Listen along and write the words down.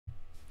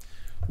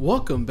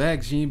Welcome back,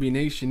 Gmb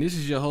Nation. This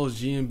is your host,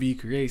 Gmb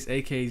Creates,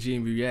 aka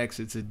Gmb Reacts,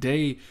 and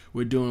today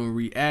we're doing a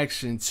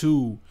reaction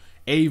to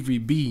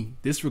AveryB.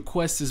 This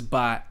request is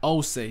by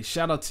Ose.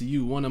 Shout out to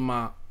you, one of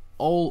my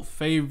old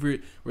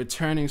favorite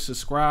returning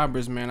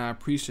subscribers, man. I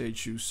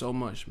appreciate you so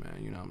much, man.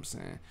 You know what I'm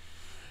saying?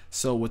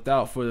 So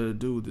without further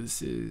ado,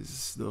 this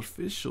is the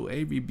official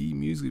AveryB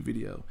music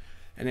video.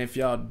 And if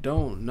y'all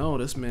don't know,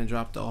 this man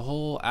dropped a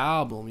whole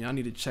album. Y'all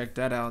need to check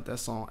that out.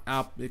 That's on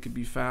Apple. It could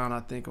be found,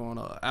 I think, on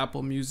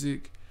Apple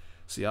Music.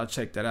 So y'all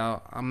check that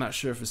out. I'm not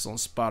sure if it's on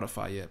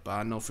Spotify yet, but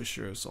I know for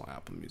sure it's on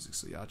Apple Music.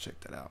 So y'all check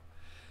that out.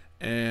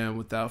 And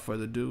without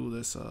further ado,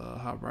 let's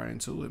hop right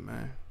into it,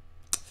 man.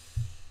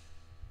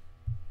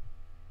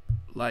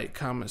 Like,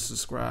 comment,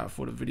 subscribe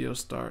before the video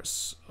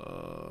starts.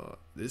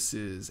 This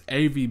is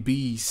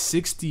AveryB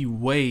 60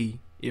 Way,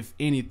 if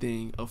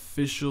anything,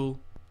 official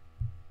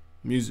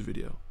music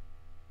video.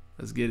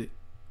 Let's get it.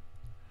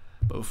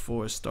 But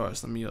before it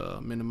starts, let me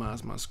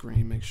minimize my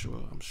screen, make sure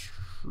I'm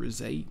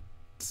straight.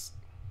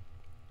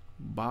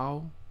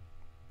 Bow.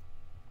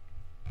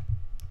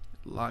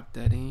 Lock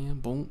that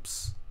in.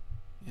 Boomps.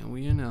 And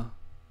we in there.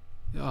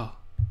 Yeah.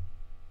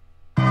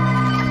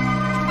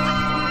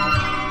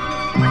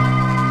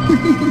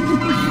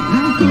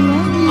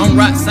 I'm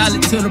rock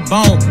solid to the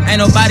bone, ain't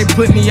nobody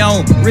put me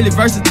on. Really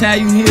versatile,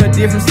 you hear a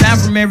different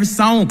sound from every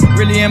song.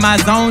 Really in my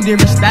zone,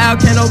 different style,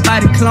 can't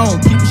nobody clone.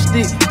 Keep a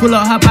stick, pull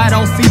up, hop out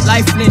on feet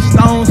like Flint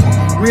Stones.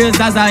 Real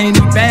Zaza in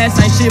these bags,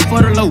 ain't shit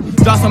for the low.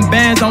 Drop some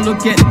bands, don't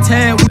look at the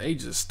tab. They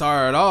just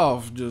started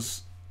off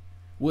just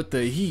with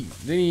the heat.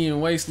 They didn't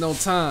even waste no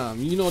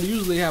time. You know, they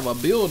usually have a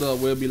build up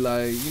where it be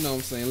like, you know what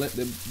I'm saying, let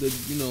the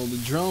you know, the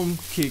drum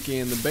kick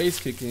in, the bass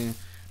kick in.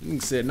 You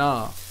said,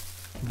 nah,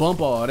 bump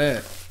all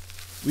that.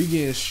 We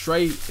getting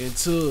straight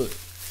into it.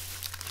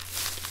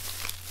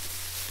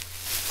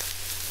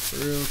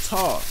 Real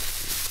talk.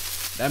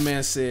 That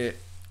man said,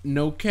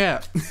 no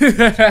cap.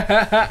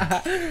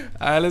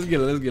 Alright, let's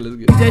get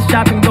it. Just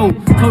shop and go,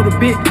 told a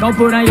bit, don't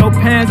put on your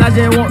pants, I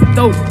just want to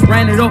throw.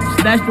 Ran it up,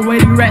 slashed away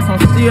the rats, I'm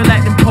still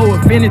like them po.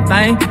 If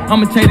anything,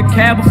 I'ma take a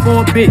cab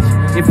before a bitch.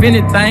 If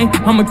anything,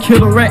 I'ma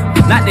kill a rat,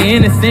 not the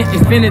innocent.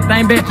 If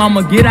anything, bet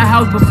I'ma get a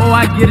house before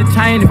I get a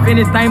chain. If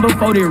anything,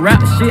 before they rap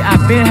shit, I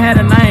been had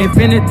a name. If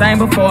anything,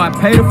 before I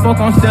pay the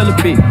fuck on sell a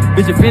bitch.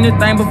 Bitch, if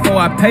anything, before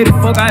I pay the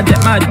fuck, I jet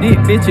my dick.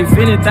 Bitch, if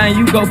anything,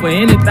 you go for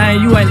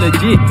anything, you ain't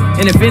legit.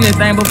 And if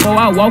anything, before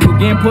I walk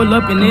again, pull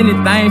up in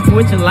anything,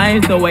 switching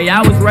lanes the way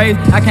I was raised.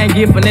 I can't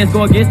get finesse,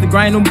 go against the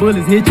grain, them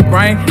bullets hit your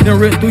brain, then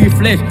rip through your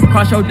flesh.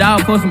 Cross your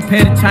dog for some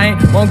petty chain,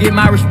 won't get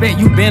my respect,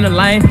 you been a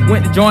lane.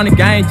 Went to join the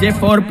gang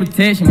just for the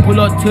protection, pull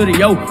up to the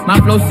yo. My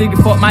flow sick as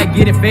fuck, might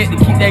get infected,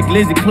 keep that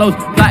glizzy close,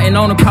 plotting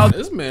on the cross.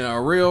 This man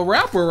a real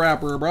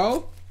rapper,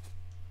 bro.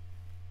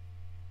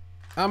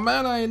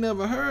 I ain't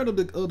never heard of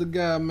the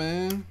guy,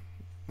 man.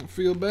 I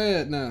feel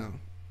bad now.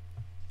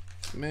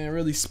 Man,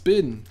 really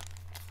spitting.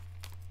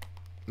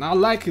 And I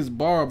like his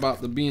bar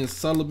about the being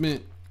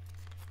celibate.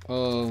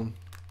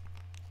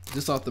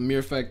 Just off the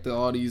mere fact that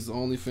all these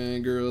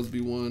OnlyFans girls be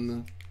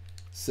wanting to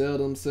sell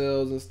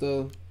themselves and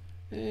stuff.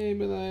 Hey,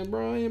 be like,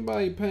 bro,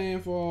 anybody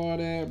paying for all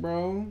that,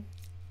 bro?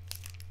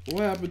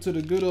 What happened to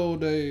the good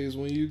old days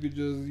when you could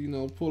just, you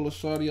know, pull a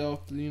shawty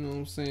off, you know what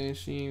I'm saying?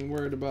 She ain't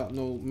worried about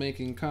no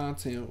making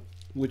content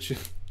with you.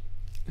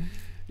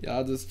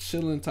 Y'all just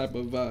chilling type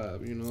of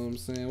vibe, you know what I'm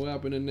saying? What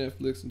happened to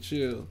Netflix and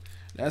chill?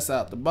 That's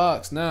out the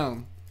box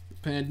now.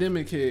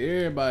 Pandemic hit,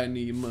 everybody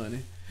need money.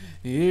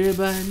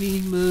 Everybody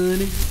need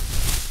money.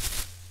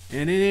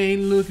 And it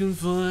ain't looking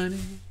funny.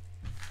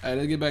 Alright,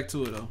 let's get back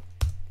to it though.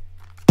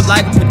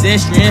 Like a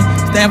pedestrian,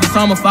 stand for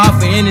some, fall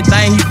for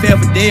anything. He fell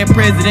for dead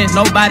president.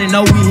 Nobody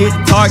know we hit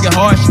the target,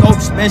 hard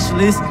scope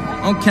specialist.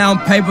 I'm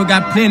counting paper,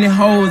 got plenty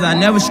hoes, I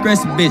never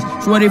stress a bitch.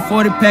 40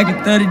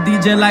 packing 30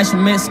 DJ like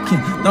some Mexican.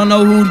 Don't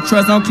know who to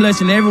trust, I'm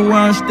clutching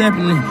everywhere I'm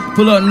stepping in.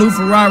 Pull up new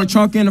Ferrari,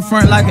 trunk in the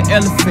front like an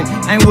elephant.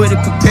 Ain't with the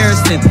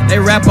comparison, they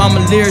rap, I'm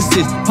a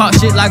lyricist. Pop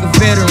shit like a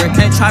veteran,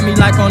 can't try me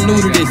like I'm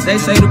new to this. They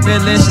say the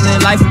best lesson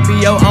in life will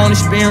be your own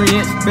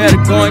experience. Better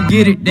go and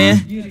get it then.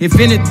 If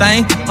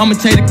anything, I'ma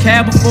take a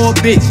cab before a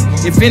bitch.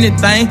 If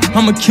anything,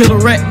 I'ma kill a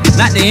rat,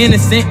 not the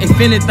innocent. If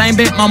anything,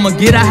 bet I'ma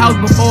get a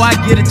house before I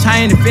get a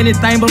chain. If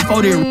anything, before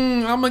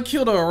I'ma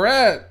kill the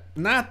rat,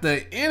 not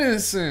the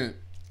innocent.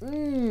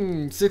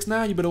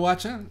 6ix9ine, you better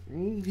watch out.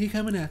 He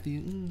coming after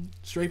you.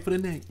 Straight for the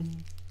neck.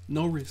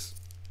 No risk.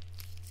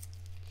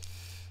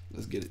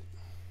 Let's get it.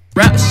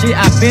 Rap shit,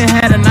 I been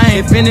had a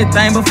name. If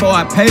anything, before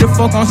I pay the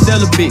fuck on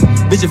sell a bitch.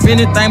 Bitch, if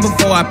anything,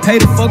 before I pay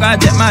the fuck, I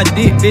jet my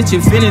dick. Bitch,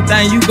 if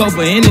anything, you go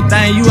for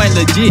anything, you ain't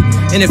legit.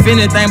 And if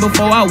anything,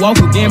 before I walk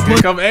again, here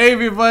come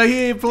Avy, but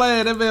he ain't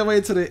playing. That man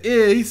wait to the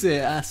end. He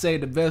said, I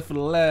saved the best for the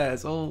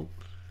last. Oh.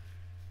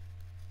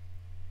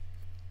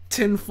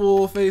 10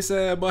 full face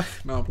ass boy.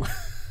 No.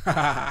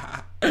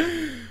 That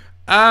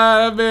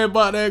man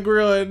bought that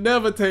grill and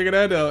never taking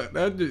that out.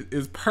 That just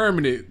is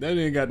permanent. That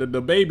ain't got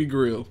the baby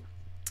grill.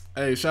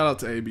 Hey, shout out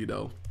to AB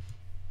though.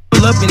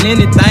 Pull up in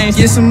anything,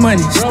 get some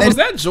money. Bro, was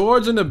that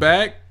George in the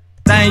back?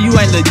 Thing you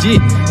ain't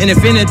legit. And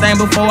if anything,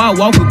 before I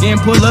walk again,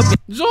 pull up.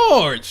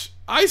 George,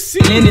 I see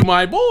you,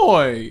 my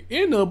boy,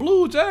 in the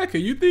blue jacket.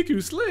 You think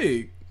you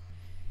slick?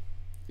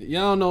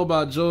 Y'all know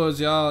about George.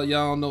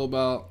 Y'all know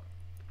about,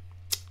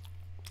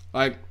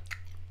 like,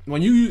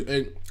 when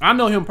you. I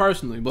know him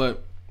personally,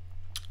 but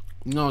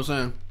you know what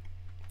I'm saying?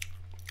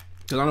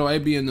 Cause I know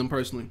AB and them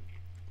personally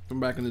from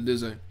back in the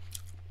Disney.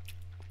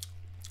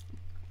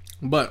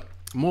 But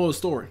more of the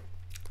story.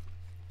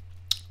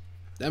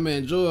 That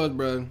man George,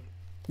 bro.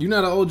 You're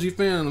not an OG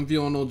fan if you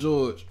don't know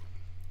George.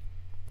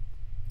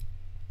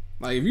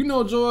 Like, if you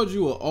know George,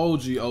 you an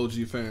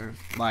OG fan.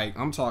 Like,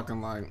 I'm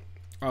talking like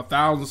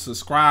 1,000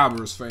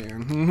 subscribers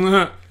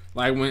fan.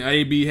 Like when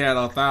AB had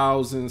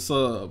 1,000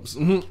 subs.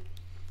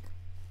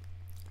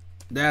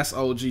 That's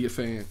OG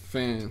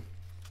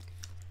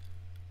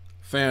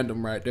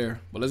fandom right there.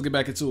 But let's get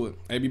back into it.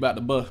 AB about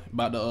to bust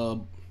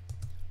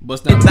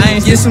down.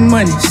 Get some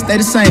money, stay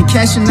the same,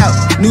 cashing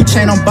out. New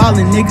chain, I'm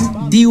ballin',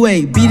 nigga.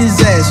 D-Way, beat his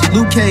ass.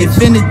 Luke K,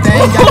 if anything,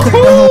 I cut the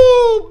whole.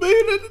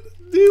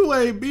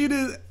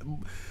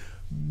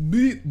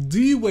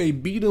 D-Way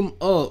beat him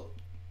up.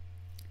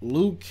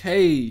 Luke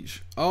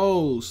Cage.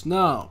 Oh,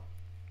 snap.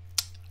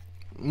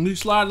 You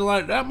sliding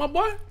like that, my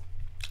boy?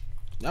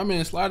 That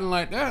man sliding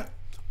like that.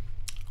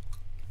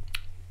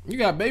 You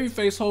got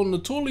Babyface holding the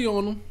toolie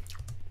on him.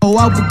 Oh,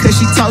 out because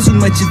she talks too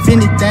much, if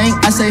anything.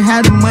 I say,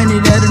 how the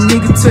money that a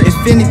nigga took, if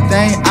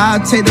anything.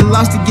 I'll take the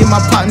loss to get my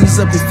partners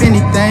up, if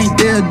anything.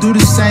 They'll do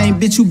the same,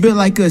 bitch, you built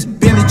like us,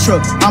 Bentley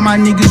truck. All my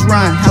niggas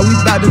rhyme, how we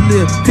bout to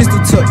live, pistol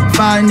tuck.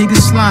 5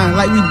 niggas slime,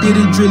 like we did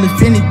a drill,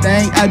 if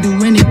anything. I do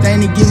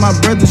anything to get my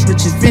brothers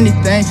rich, if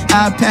anything.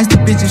 I'll pass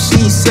the bitch if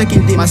she ain't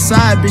sucking dick. My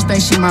side bitch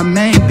think she my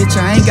main bitch,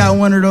 I ain't got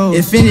one of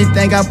those. If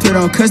anything, I put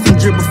on custom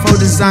drip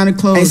before designer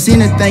clothes. Ain't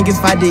seen a thing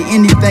if I did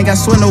anything, I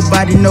swear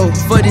nobody know.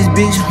 For this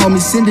bitch, homie,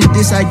 send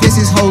this, I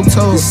guess it's whole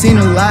told. Seen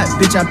a lot,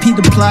 bitch, I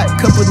peeped the plot,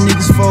 couple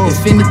niggas fold.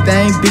 If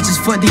anything, bitches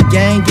fuck the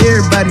gang,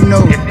 everybody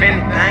know. If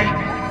anything,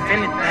 if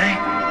anything,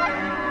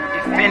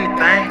 if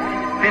anything,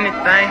 if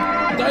anything,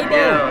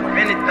 yeah, if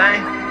anything,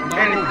 if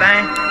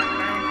anything,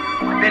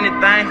 if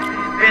anything,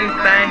 if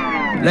anything.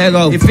 Let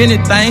go. If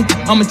anything,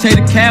 I'ma take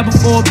the cab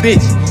before a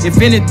bitch. If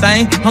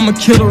anything, I'ma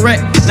kill a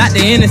rat, not the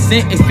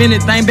innocent. If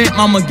anything, bet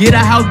mama get a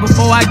house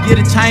before I get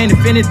a chain.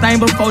 If anything,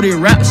 before they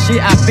rap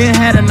shit, I been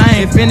had a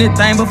name. If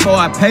anything, before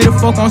I pay the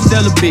fuck on sell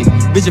a bitch.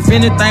 Bitch, if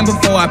anything,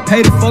 before I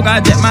pay the fuck,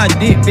 I jet my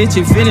dick.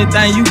 Bitch, if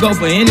anything, you go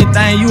for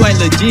anything, you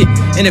ain't legit.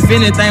 And if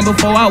anything,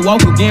 before I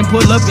walk again,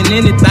 pull up in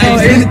anything.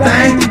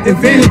 If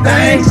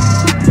anything.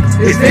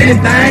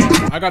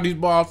 I got these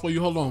bars for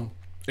you, hold on.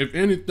 If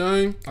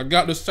anything, I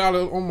got the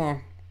salad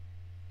on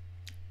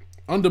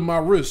under my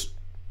wrist.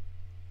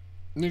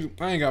 Nigga,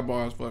 I ain't got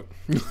bars, fuck.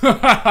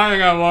 I ain't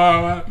got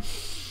bars, man.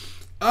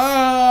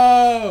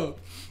 Oh,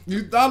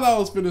 you thought I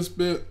was finna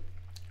spit.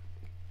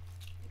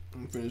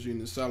 I'm finished eating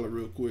the salad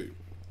real quick.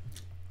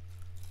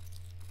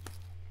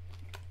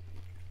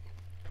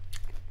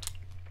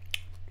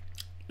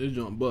 This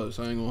junk bust,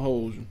 I ain't gonna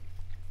hold you.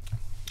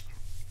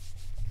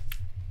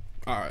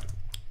 Alright.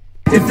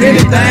 If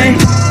anything,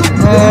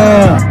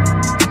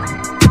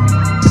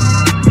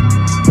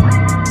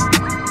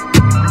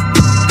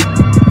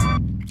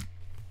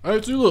 Hey,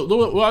 see,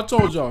 look what I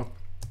told y'all.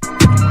 I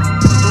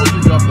told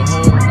you drop the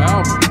whole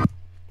album.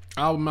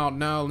 Album out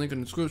now, link in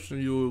the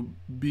description. You'll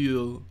be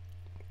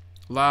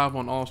live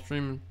on all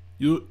streaming.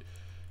 Your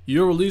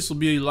release will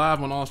be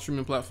live on all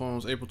streaming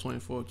platforms April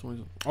 24th,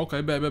 20.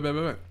 Okay, bet.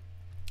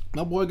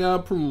 My boy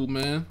got approved,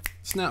 man.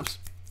 Snaps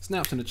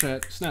in the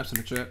chat.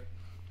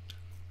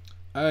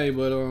 Hey,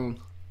 but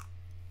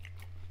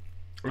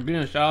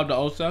again, shout out to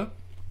Osa.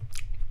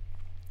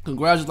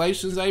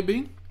 Congratulations,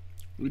 AB.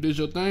 You did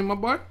your thing, my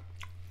boy.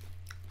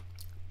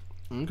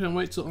 I can't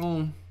wait to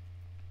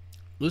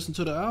listen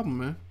to the album,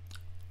 man.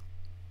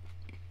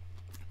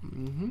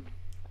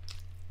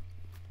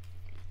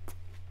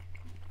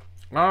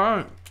 All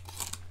right.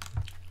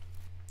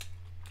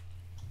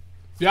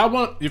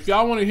 If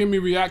y'all want to hear me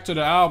react to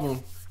the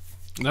album,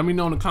 let me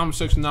know in the comment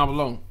section down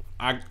below.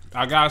 I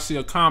gotta see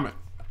a comment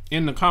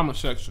in the comment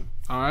section.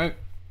 All right.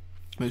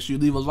 Make sure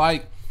you leave a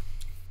like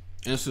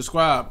and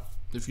subscribe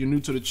if you're new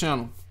to the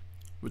channel.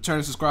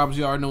 Returning subscribers,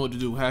 you already know what to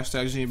do.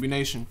 Hashtag Gmb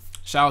Nation.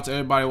 Shout out to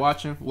everybody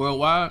watching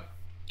worldwide.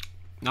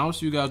 And I'll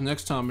see you guys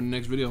next time in the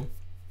next video.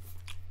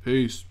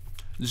 Peace.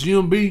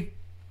 Gmb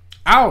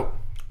out.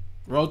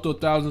 Roll to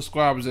 1,000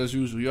 subscribers as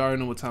usual. You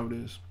already know what time it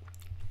is.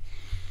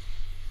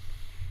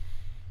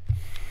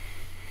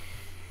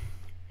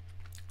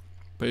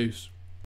 Peace.